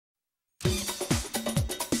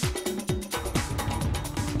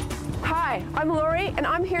Hi, I'm Lori, and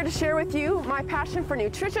I'm here to share with you my passion for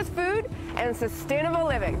nutritious food and sustainable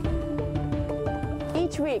living.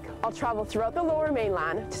 Each week, I'll travel throughout the Lower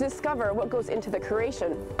Mainland to discover what goes into the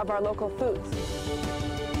creation of our local foods.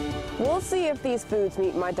 We'll see if these foods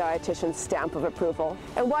meet my dietitian's stamp of approval,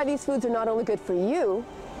 and why these foods are not only good for you,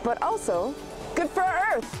 but also good for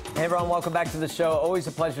our Earth. Hey everyone, welcome back to the show. Always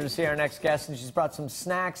a pleasure to see our next guest, and she's brought some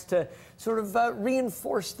snacks to sort of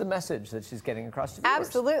reinforce the message that she's getting across to viewers.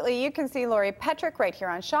 Absolutely. You can see Lori Petrick right here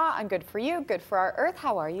on Shaw on Good For You, Good For Our Earth.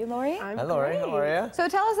 How are you, Lori? Hi, Lori. How are you? So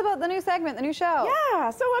tell us about the new segment, the new show.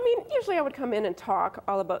 Yeah, so I mean, usually I would come in and talk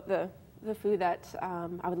all about the food that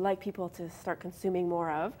I would like people to start consuming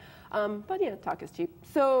more of. But yeah, talk is cheap.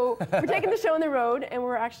 So we're taking the show on the road, and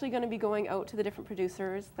we're actually going to be going out to the different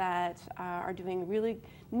producers that are doing really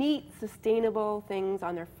neat, sustainable things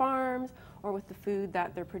on their farms or with the food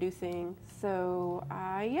that they're producing. So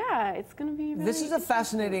yeah, it's going to be really This is a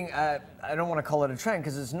fascinating, I don't want to call it a trend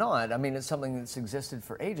because it's not. I mean, it's something that's existed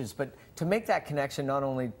for ages. But to make that connection not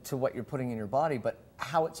only to what you're putting in your body, but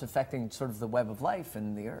how it's affecting sort of the web of life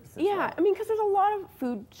and the earth. Yeah, well. I mean, because there's a lot of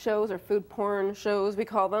food shows or food porn shows, we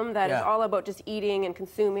call them, that is all about just eating and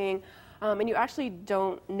consuming. And you actually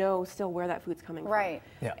don't know still where that food's coming from. Right.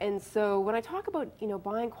 Yeah. And so when I talk about,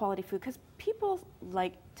 buying quality food, because people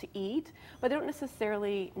like to eat, but they don't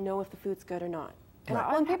necessarily know if the food's good or not. And Right.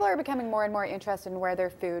 Well, and people are becoming more and more interested in where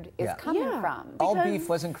their food is coming from. All beef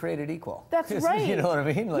wasn't created equal. That's right. You know what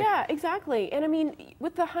I mean? Like, yeah, exactly. And I mean,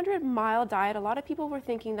 with the 100-mile diet, a lot of people were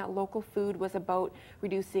thinking that local food was about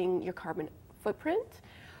reducing your carbon footprint.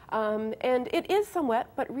 And it is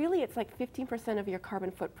somewhat, but really it's like 15% of your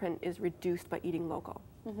carbon footprint is reduced by eating local.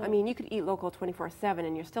 I mean, you could eat local 24/7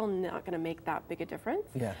 and you're still not going to make that big a difference.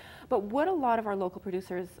 Yeah. But what a lot of our local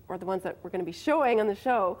producers, or the ones that we're going to be showing on the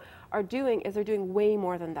show, are doing is they're doing way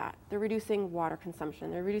more than that. They're reducing water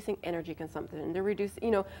consumption, they're reducing energy consumption, they're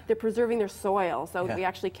reducing, they're preserving their soil so we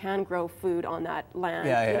actually can grow food on that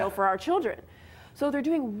land, for our children. So they're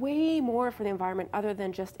doing way more for the environment other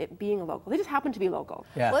than just it being local. They just happen to be local.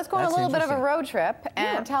 Yeah, Let's go on a little bit of a road trip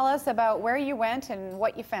and tell us about where you went and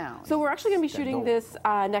what you found. So we're actually going to be shooting this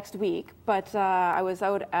next week, but I was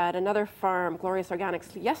out at another farm, Glorious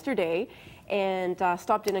Organics, yesterday, and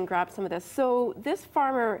stopped in and grabbed some of this. So this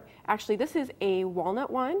farmer, actually, this is a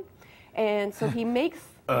walnut wine, and so he makes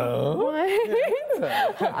wine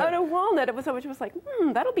out of walnut, which was like,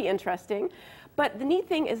 that'll be interesting. But the neat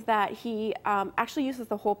thing is that he actually uses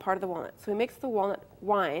the whole part of the walnut. So he makes the walnut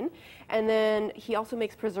wine, and then he also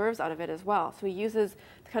makes preserves out of it as well. So he uses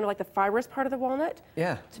kind of like the fibrous part of the walnut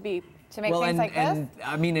to make things like this? And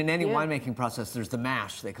I mean, in any winemaking process, there's the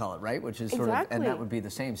mash, they call it, right? Which is sort of, and that would be the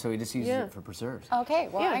same. So he just uses it for preserves. Okay,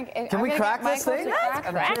 well, Can we crack this thing?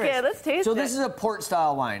 Crack it, let's taste it. So this is a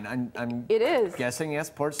port-style wine. It is. Guessing, yes,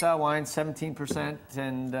 port-style wine, 17%,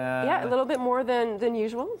 and yeah, a little bit more than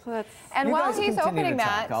usual. So that's. And while he's opening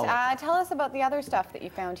that, tell us about the other stuff that you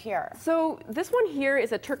found here. So this one here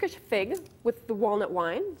is a Turkish fig with the walnut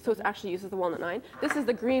wine. So it actually uses the walnut wine. This is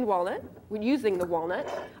the green walnut. We're using the walnut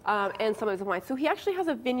and some of his wine. So he actually has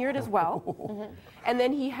a vineyard as well. And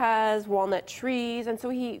then he has walnut trees, and so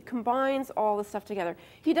he combines all the stuff together.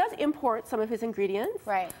 He does import some of his ingredients.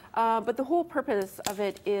 Right. But the whole purpose of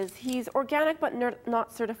it is he's organic but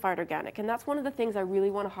not certified organic. And that's one of the things I really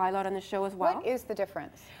want to highlight on the show as well. What is the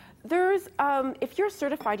difference? There's, if you're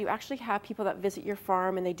certified, you actually have people that visit your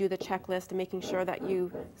farm and they do the checklist and making sure that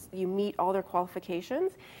you meet all their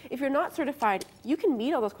qualifications. If you're not certified, you can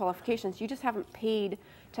meet all those qualifications. You just haven't paid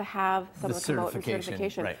to have someone come out and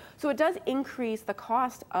certification. Right. So it does increase the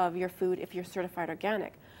cost of your food if you're certified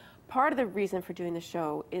organic. Part of the reason for doing the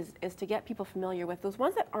show is to get people familiar with those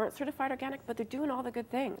ones that aren't certified organic, but they're doing all the good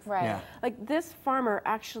things. Right. Yeah. Like this farmer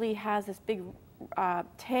actually has this big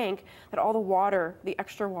tank that all the water, the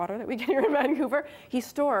extra water that we get here in Vancouver, he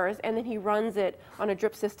stores, and then he runs it on a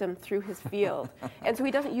drip system through his field. And so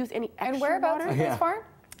he doesn't use any extra And whereabouts water. is this farm?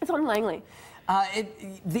 It's on Langley.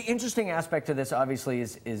 The interesting aspect of this, obviously,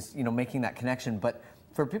 is making that connection. But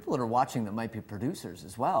for people that are watching that might be producers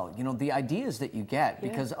as well, the ideas that you get,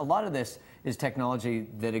 because a lot of this is technology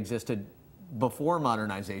that existed before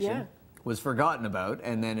modernization. Was forgotten about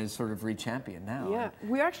and then is sort of re-championed now. Yeah,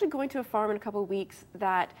 we're actually going to a farm in a couple of weeks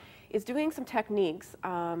that is doing some techniques,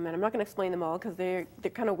 and I'm not going to explain them all because they're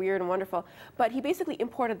kind of weird and wonderful, but he basically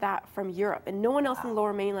imported that from Europe, and no one else in the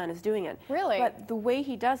Lower Mainland is doing it. Really? But the way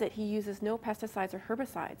he does it, he uses no pesticides or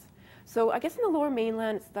herbicides. So I guess in the Lower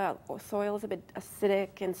Mainland, the soil is a bit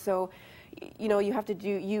acidic, and so you have to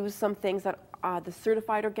use some things that the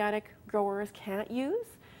certified organic growers can't use.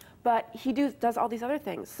 But he does all these other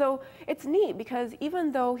things. So it's neat because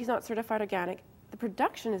even though he's not certified organic, the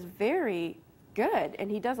production is very good, and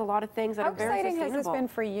he does a lot of things that How are very exciting has sustainable. this been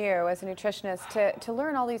for you as a nutritionist to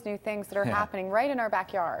learn all these new things that are happening right in our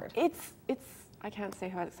backyard? It's I can't say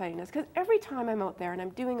how exciting it is, because every time I'm out there and I'm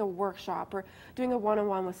doing a workshop or doing a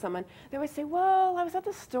one-on-one with someone, they always say, well, I was at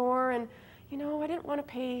the store and, you know, I didn't want to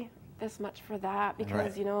pay this much for that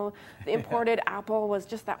because, you know, the imported apple was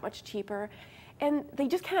just that much cheaper. And they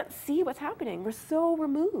just can't see what's happening. We're so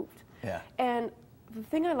removed. Yeah. And the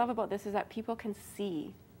thing I love about this is that people can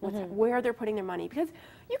see where they're putting their money, because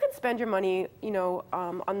you can spend your money, you know,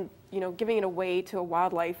 on, you know, giving it away to a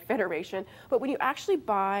wildlife federation, but when you actually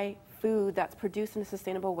buy food that's produced in a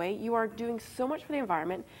sustainable way, you are doing so much for the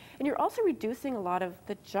environment, and you're also reducing a lot of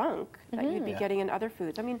the junk that you'd be getting in other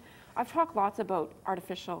foods. I mean, I've talked lots about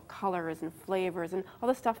artificial colors and flavors and all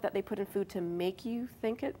the stuff that they put in food to make you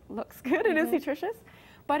think it looks good and is nutritious,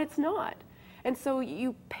 but it's not. And so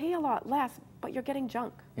you pay a lot less, but you're getting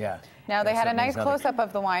junk. Yeah. Now, they had a nice something's close-up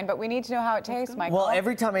of the wine, but we need to know how it tastes, Michael. Well,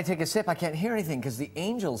 every time I take a sip, I can't hear anything because the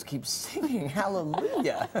angels keep singing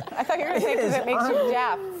hallelujah. I thought you were going to say because it makes you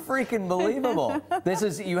deaf. Freaking believable. This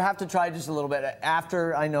is, you have to try just a little bit.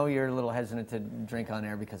 After, I know you're a little hesitant to drink on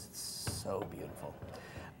air because it's so beautiful.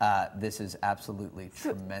 This is absolutely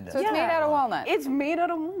tremendous. So it's made out of walnuts. It's made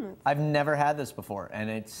out of walnuts. I've never had this before,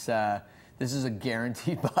 and it's this is a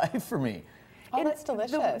guaranteed buy for me. Oh, that's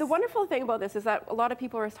delicious. The wonderful thing about this is that a lot of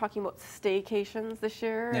people are talking about staycations this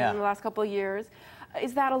year and in the last couple of years,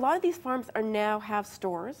 is that a lot of these farms are now have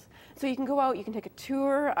stores. So you can go out, you can take a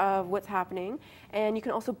tour of what's happening, and you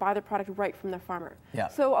can also buy the product right from the farmer. Yeah.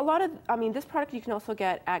 So a lot of, I mean, this product you can also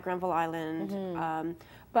get at Granville Island.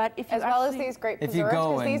 But if you as well as these great preserves,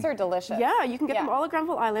 because these are delicious. Yeah, you can get them all at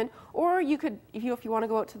Granville Island, or you could, if you want to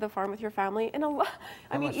go out to the farm with your family. And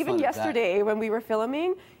I mean, even yesterday when we were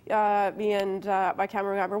filming, me and my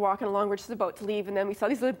cameraman were walking along. We're just about to leave, and then we saw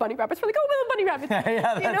these little bunny rabbits. We're like, oh, little bunny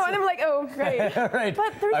rabbits, you know. And I'm like, oh, great. Right.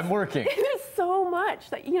 But I'm working. There's so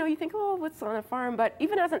much that you think, oh, what's on a farm? But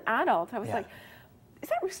even as an adult, I was like, is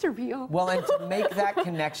that rooster real? Well, and to make that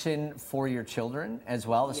connection for your children as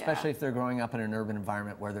well, especially if they're growing up in an urban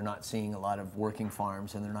environment where they're not seeing a lot of working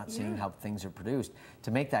farms and they're not seeing how things are produced, to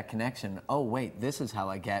make that connection, oh, wait, this is how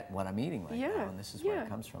I get what I'm eating right now, and this is where it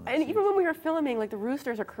comes from. And even when we were filming, like the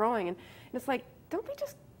roosters are crowing, and it's like, don't they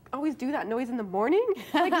just always do that noise in the morning?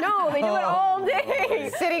 Like, no, they do it all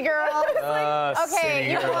day. City girl.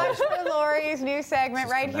 Okay, you can watch for Lori's new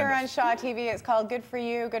segment right here on Shaw TV. It's called Good for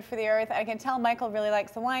You, Good for the Earth. I can tell Michael really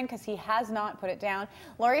likes the wine because he has not put it down.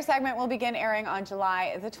 Lori's segment will begin airing on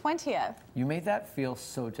July the 20th. You made that feel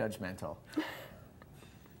so judgmental.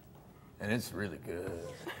 And it's really good.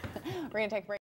 We're going to take a break.